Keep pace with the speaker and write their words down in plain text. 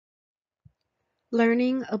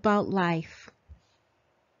Learning about life.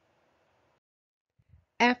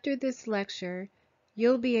 After this lecture,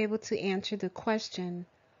 you'll be able to answer the question,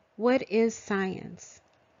 what is science?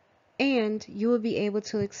 And you will be able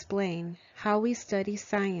to explain how we study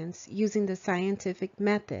science using the scientific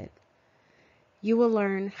method. You will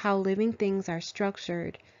learn how living things are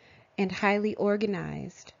structured and highly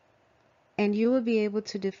organized. And you will be able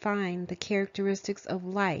to define the characteristics of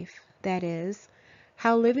life, that is,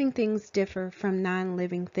 how living things differ from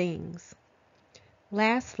non-living things.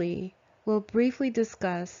 Lastly, we'll briefly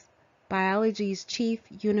discuss biology's chief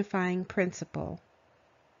unifying principle.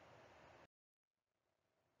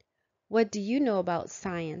 What do you know about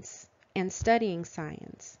science and studying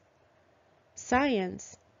science?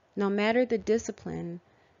 Science, no matter the discipline,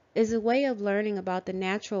 is a way of learning about the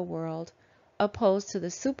natural world opposed to the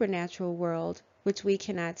supernatural world which we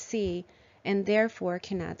cannot see and therefore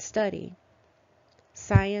cannot study.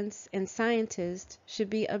 Science and scientists should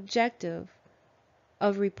be objective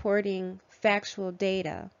of reporting factual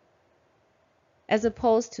data, as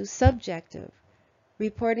opposed to subjective,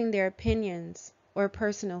 reporting their opinions or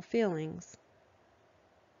personal feelings.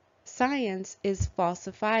 Science is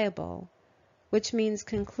falsifiable, which means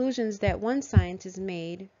conclusions that one scientist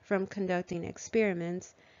made from conducting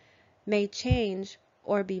experiments may change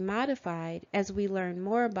or be modified as we learn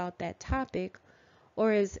more about that topic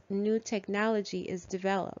or as new technology is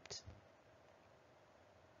developed.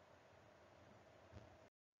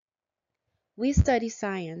 We study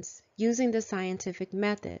science using the scientific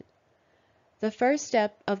method. The first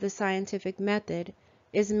step of the scientific method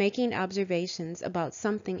is making observations about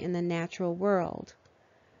something in the natural world.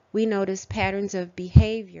 We notice patterns of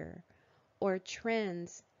behavior or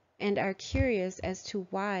trends and are curious as to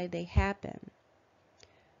why they happen.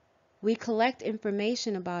 We collect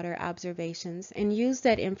information about our observations and use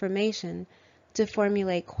that information to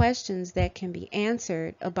formulate questions that can be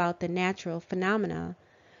answered about the natural phenomena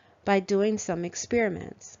by doing some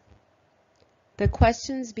experiments. The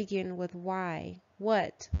questions begin with why,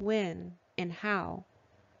 what, when, and how.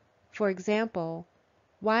 For example,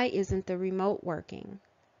 why isn't the remote working?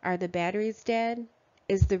 Are the batteries dead?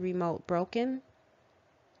 Is the remote broken?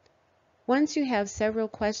 Once you have several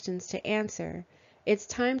questions to answer, it's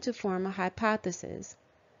time to form a hypothesis.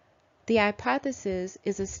 The hypothesis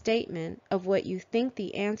is a statement of what you think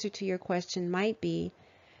the answer to your question might be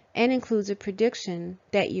and includes a prediction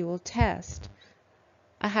that you will test.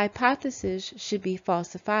 A hypothesis should be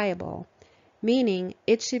falsifiable, meaning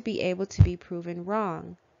it should be able to be proven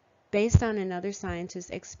wrong, based on another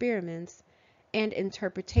scientist's experiments and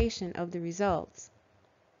interpretation of the results.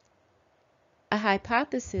 A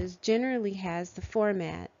hypothesis generally has the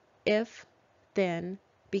format if, then,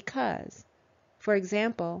 because. For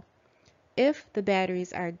example, if the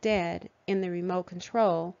batteries are dead in the remote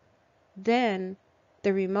control, then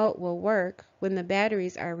the remote will work when the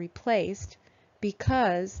batteries are replaced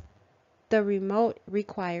because the remote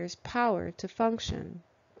requires power to function.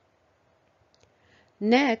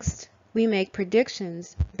 Next, we make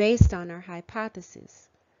predictions based on our hypothesis.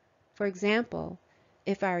 For example,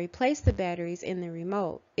 if I replace the batteries in the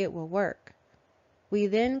remote, it will work. We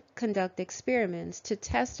then conduct experiments to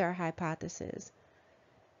test our hypothesis.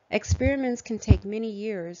 Experiments can take many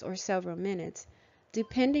years or several minutes,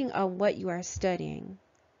 depending on what you are studying.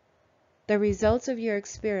 The results of your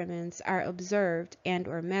experiments are observed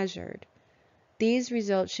and/or measured. These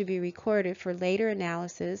results should be recorded for later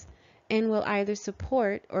analysis and will either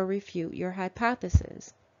support or refute your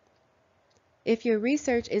hypothesis. If your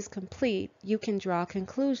research is complete, you can draw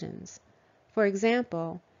conclusions. For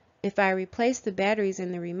example, if I replace the batteries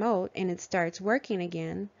in the remote and it starts working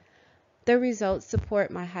again, the results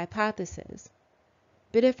support my hypothesis.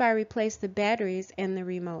 But if I replace the batteries and the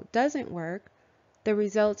remote doesn't work, the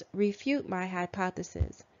results refute my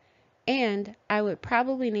hypothesis, and I would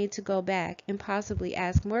probably need to go back and possibly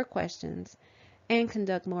ask more questions and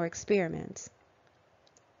conduct more experiments.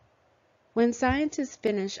 When scientists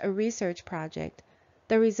finish a research project,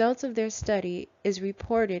 the results of their study is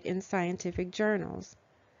reported in scientific journals.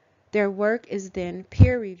 Their work is then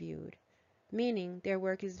peer-reviewed, meaning their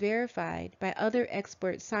work is verified by other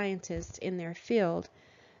expert scientists in their field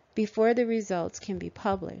before the results can be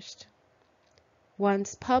published.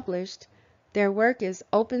 Once published, their work is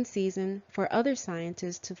open season for other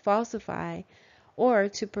scientists to falsify or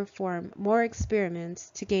to perform more experiments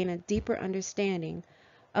to gain a deeper understanding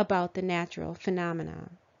about the natural phenomena.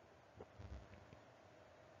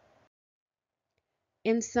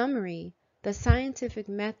 In summary, the scientific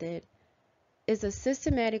method is a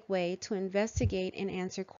systematic way to investigate and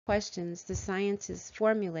answer questions the scientist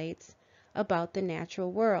formulates about the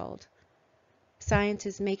natural world.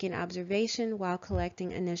 Scientists make an observation while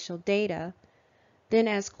collecting initial data, then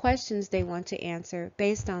ask questions they want to answer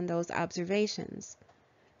based on those observations.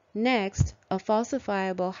 Next, a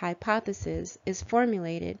falsifiable hypothesis is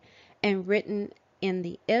formulated and written in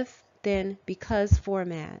the if, then, because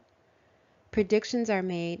format. Predictions are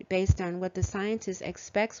made based on what the scientist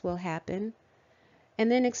expects will happen,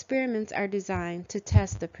 and then experiments are designed to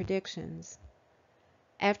test the predictions.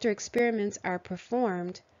 After experiments are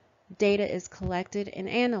performed, data is collected and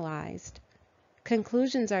analyzed.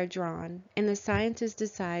 Conclusions are drawn, and the scientist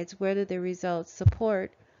decides whether the results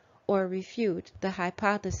support or refute the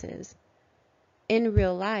hypothesis. In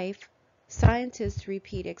real life, scientists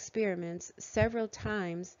repeat experiments several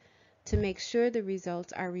times to make sure the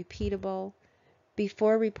results are repeatable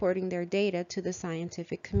before reporting their data to the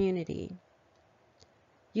scientific community.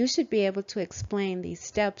 You should be able to explain these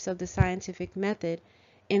steps of the scientific method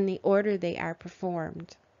in the order they are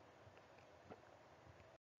performed.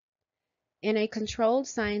 In a controlled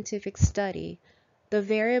scientific study, the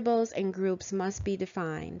variables and groups must be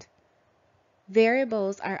defined.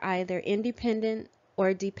 Variables are either independent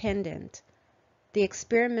or dependent. The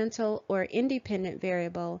experimental or independent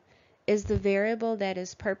variable is the variable that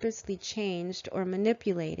is purposely changed or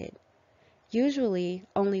manipulated. Usually,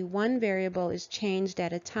 only one variable is changed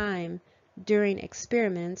at a time during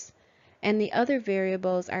experiments, and the other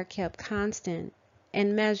variables are kept constant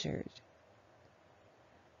and measured.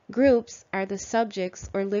 Groups are the subjects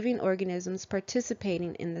or living organisms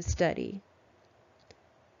participating in the study.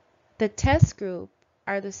 The test group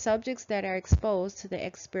are the subjects that are exposed to the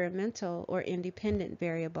experimental or independent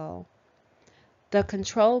variable. The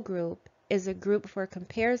control group is a group for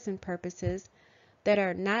comparison purposes that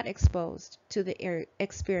are not exposed to the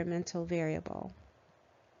experimental variable.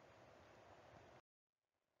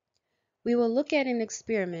 We will look at an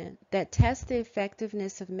experiment that tests the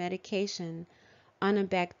effectiveness of medication on a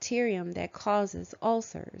bacterium that causes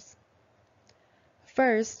ulcers.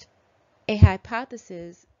 First, a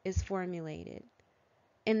hypothesis is formulated.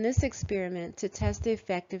 In this experiment, to test the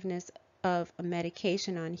effectiveness of a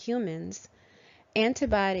medication on humans,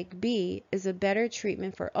 antibiotic B is a better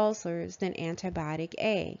treatment for ulcers than antibiotic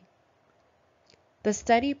A. The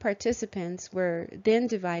study participants were then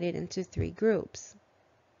divided into 3 groups.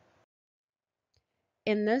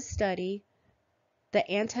 In this study, the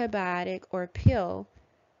antibiotic or pill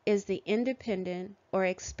is the independent or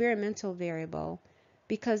experimental variable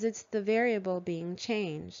because it's the variable being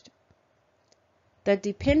changed. The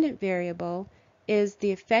dependent variable is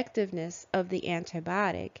the effectiveness of the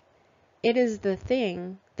antibiotic. It is the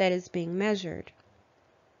thing that is being measured.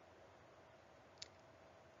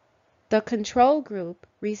 The control group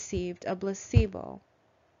received a placebo,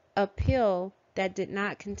 a pill that did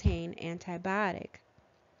not contain antibiotic.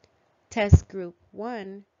 Test group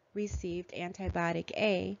 1 received antibiotic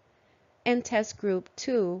A, and test group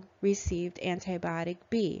 2 received antibiotic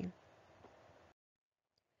B.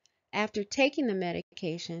 After taking the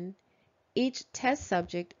medication, each test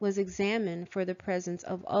subject was examined for the presence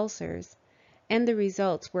of ulcers, and the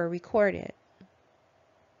results were recorded.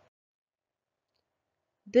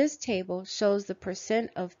 This table shows the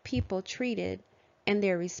percent of people treated and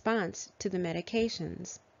their response to the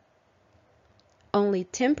medications. Only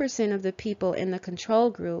 10% of the people in the control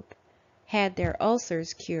group had their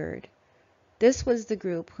ulcers cured. This was the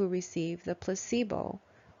group who received the placebo,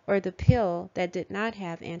 or the pill that did not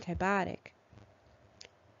have antibiotic.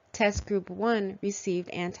 Test group 1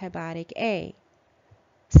 received antibiotic A.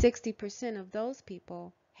 60% of those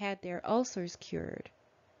people had their ulcers cured.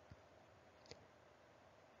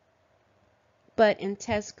 But in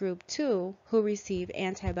test group 2, who received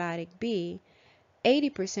antibiotic B,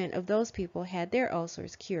 80% of those people had their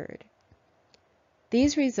ulcers cured.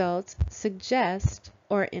 These results suggest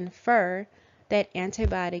or infer that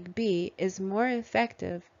antibiotic B is more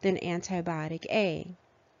effective than antibiotic A.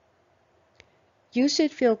 You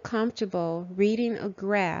should feel comfortable reading a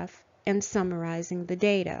graph and summarizing the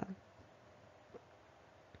data.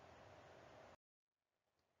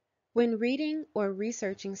 When reading or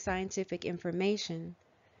researching scientific information,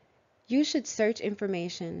 you should search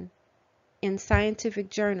information in scientific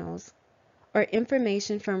journals or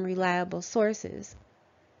information from reliable sources.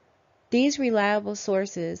 These reliable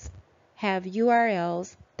sources have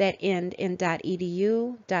URLs that end in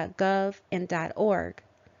 .edu, .gov, and .org.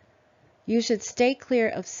 You should stay clear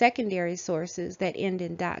of secondary sources that end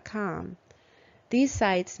in .com. These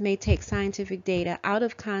sites may take scientific data out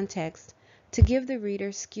of context to give the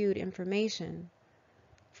reader skewed information.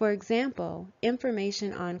 For example,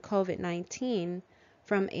 information on COVID-19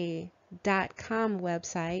 from a .com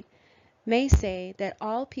website may say that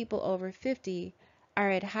all people over 50 are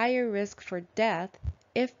at higher risk for death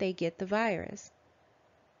if they get the virus.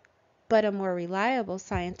 But a more reliable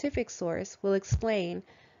scientific source will explain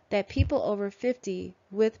that people over 50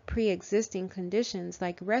 with pre-existing conditions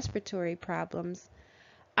like respiratory problems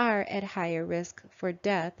are at higher risk for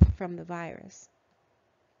death from the virus.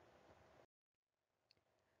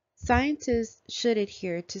 Scientists should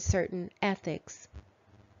adhere to certain ethics.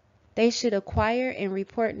 They should acquire and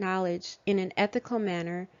report knowledge in an ethical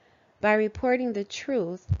manner by reporting the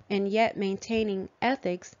truth and yet maintaining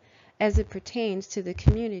ethics as it pertains to the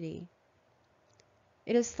community.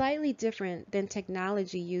 It is slightly different than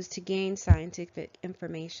technology used to gain scientific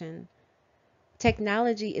information.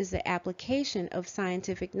 Technology is the application of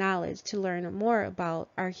scientific knowledge to learn more about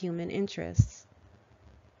our human interests.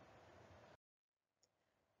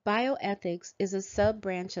 Bioethics is a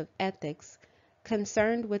sub-branch of ethics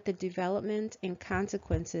concerned with the development and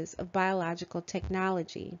consequences of biological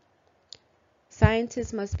technology.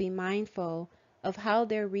 Scientists must be mindful of how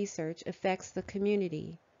their research affects the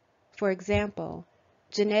community. For example,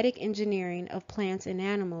 genetic engineering of plants and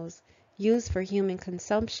animals used for human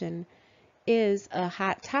consumption is a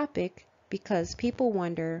hot topic because people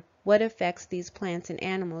wonder what effects these plants and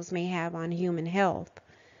animals may have on human health.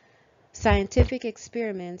 Scientific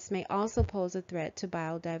experiments may also pose a threat to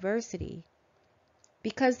biodiversity.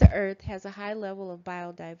 Because the Earth has a high level of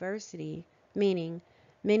biodiversity, meaning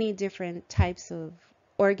many different types of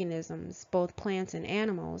organisms, both plants and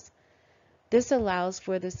animals, this allows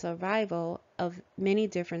for the survival of many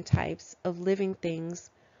different types of living things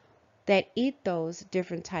that eat those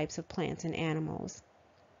different types of plants and animals.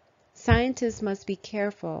 Scientists must be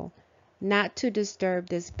careful not to disturb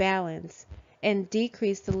this balance and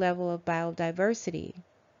decrease the level of biodiversity.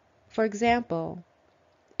 For example,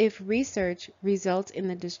 if research results in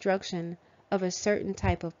the destruction of a certain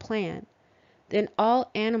type of plant, then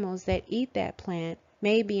all animals that eat that plant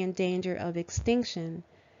may be in danger of extinction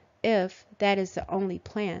if that is the only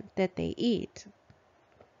plant that they eat.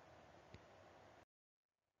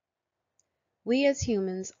 We as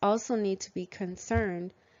humans also need to be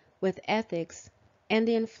concerned with ethics and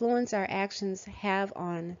the influence our actions have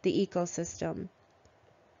on the ecosystem.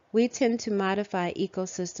 We tend to modify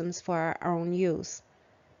ecosystems for our own use,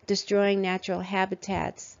 destroying natural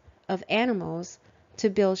habitats of animals to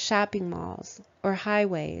build shopping malls or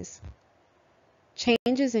highways.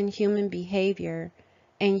 Changes in human behavior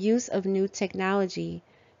and use of new technology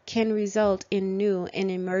can result in new and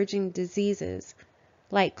emerging diseases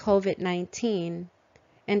like COVID-19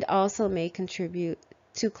 and also may contribute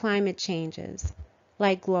to climate changes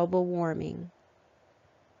like global warming.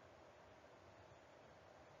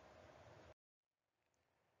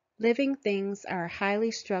 Living things are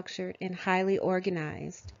highly structured and highly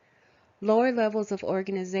organized. Lower levels of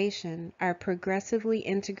organization are progressively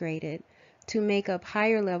integrated to make up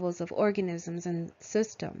higher levels of organisms and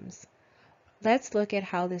systems. Let's look at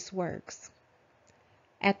how this works.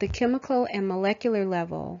 At the chemical and molecular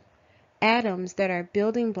level, atoms that are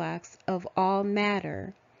building blocks of all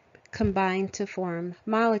matter combine to form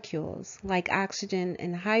molecules like oxygen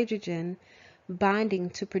and hydrogen bonding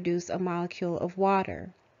to produce a molecule of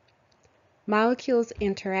water. Molecules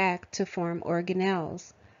interact to form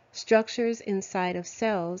organelles, structures inside of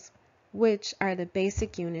cells, which are the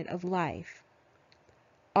basic unit of life.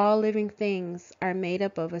 All living things are made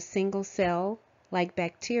up of a single cell, like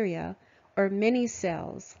bacteria, or many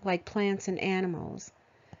cells, like plants and animals.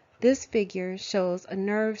 This figure shows a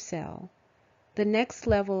nerve cell. The next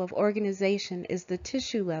level of organization is the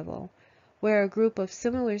tissue level, where a group of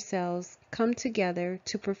similar cells come together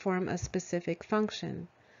to perform a specific function.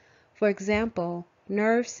 For example,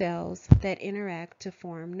 nerve cells that interact to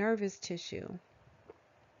form nervous tissue.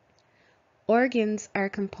 Organs are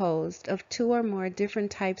composed of two or more different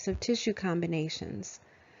types of tissue combinations.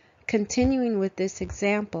 Continuing with this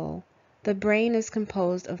example, the brain is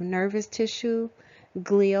composed of nervous tissue,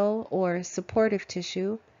 glial or supportive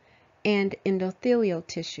tissue, and endothelial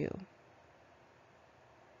tissue.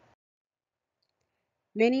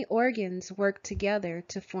 Many organs work together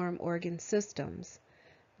to form organ systems.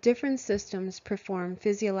 Different systems perform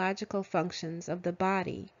physiological functions of the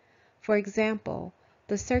body. For example,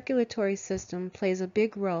 the circulatory system plays a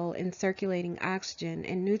big role in circulating oxygen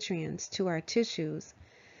and nutrients to our tissues,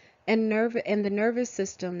 and the nervous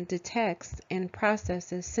system detects and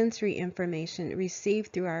processes sensory information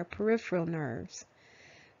received through our peripheral nerves.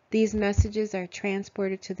 These messages are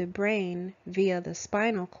transported to the brain via the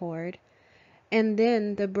spinal cord, and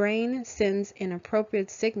then the brain sends an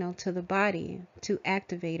appropriate signal to the body to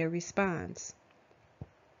activate a response.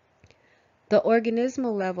 The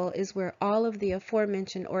organismal level is where all of the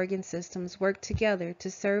aforementioned organ systems work together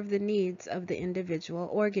to serve the needs of the individual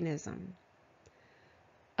organism.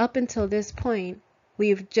 Up until this point,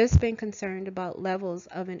 we've just been concerned about levels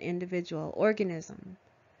of an individual organism.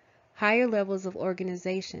 Higher levels of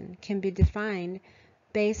organization can be defined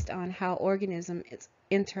based on how organisms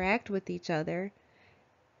interact with each other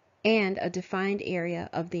and a defined area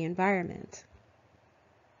of the environment.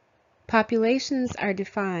 Populations are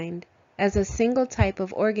defined as a single type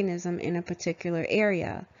of organism in a particular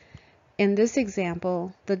area. In this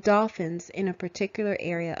example, the dolphins in a particular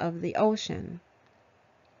area of the ocean.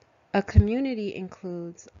 A community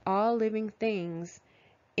includes all living things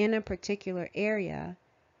in a particular area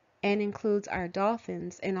and includes our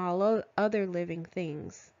dolphins and all other living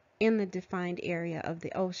things in the defined area of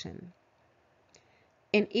the ocean.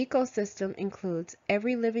 An ecosystem includes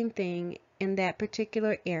every living thing in that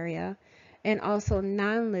particular area and also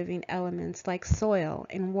non-living elements like soil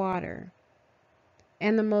and water.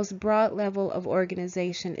 And the most broad level of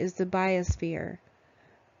organization is the biosphere,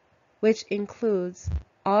 which includes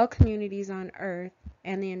all communities on Earth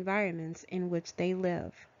and the environments in which they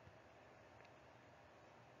live.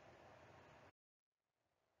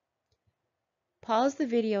 Pause the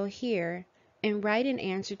video here and write an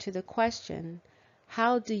answer to the question,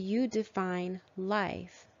 how do you define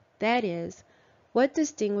life? That is, what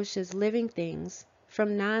distinguishes living things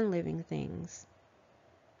from non-living things?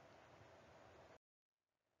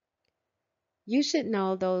 You should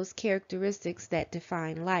know those characteristics that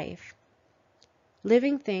define life.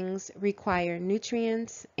 Living things require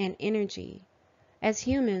nutrients and energy. As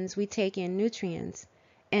humans, we take in nutrients,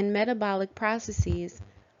 and metabolic processes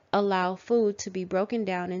allow food to be broken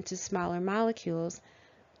down into smaller molecules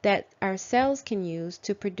that our cells can use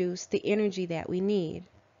to produce the energy that we need.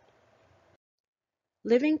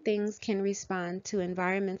 Living things can respond to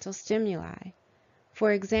environmental stimuli.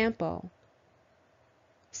 For example,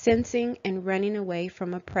 sensing and running away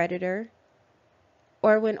from a predator,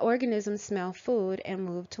 or when organisms smell food and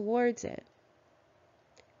move towards it.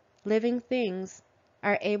 Living things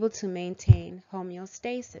are able to maintain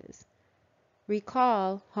homeostasis.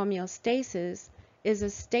 Recall, homeostasis is a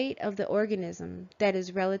state of the organism that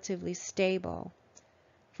is relatively stable.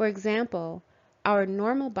 For example, our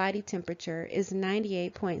normal body temperature is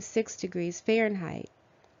 98.6 degrees Fahrenheit.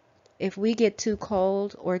 If we get too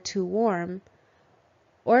cold or too warm,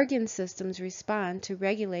 organ systems respond to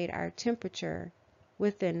regulate our temperature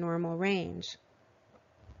within normal range.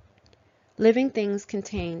 Living things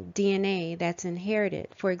contain DNA that's inherited.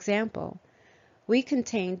 For example, we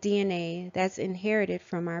contain DNA that's inherited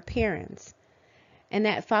from our parents, and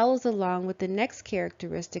that follows along with the next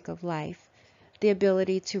characteristic of life, the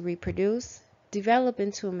ability to reproduce, develop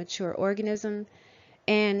into a mature organism,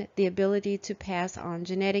 and the ability to pass on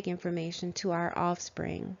genetic information to our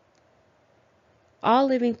offspring. All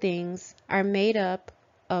living things are made up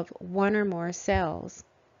of one or more cells.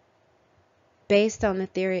 Based on the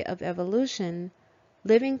theory of evolution,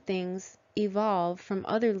 living things evolve from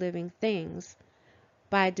other living things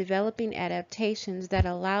by developing adaptations that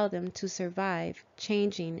allow them to survive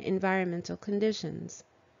changing environmental conditions.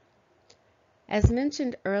 As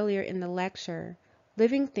mentioned earlier in the lecture,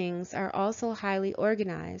 living things are also highly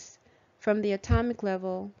organized from the atomic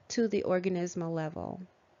level to the organismal level.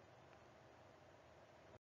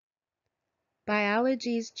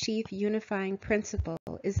 Biology's chief unifying principle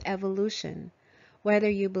is evolution, whether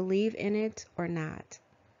you believe in it or not.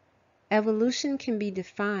 Evolution can be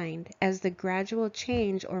defined as the gradual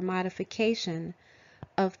change or modification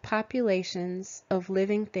of populations of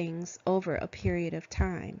living things over a period of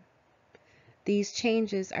time. These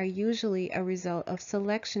changes are usually a result of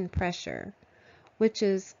selection pressure, which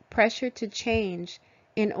is pressure to change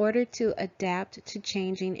in order to adapt to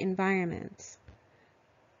changing environments.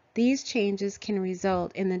 These changes can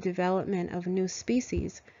result in the development of new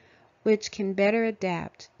species, which can better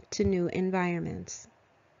adapt to new environments.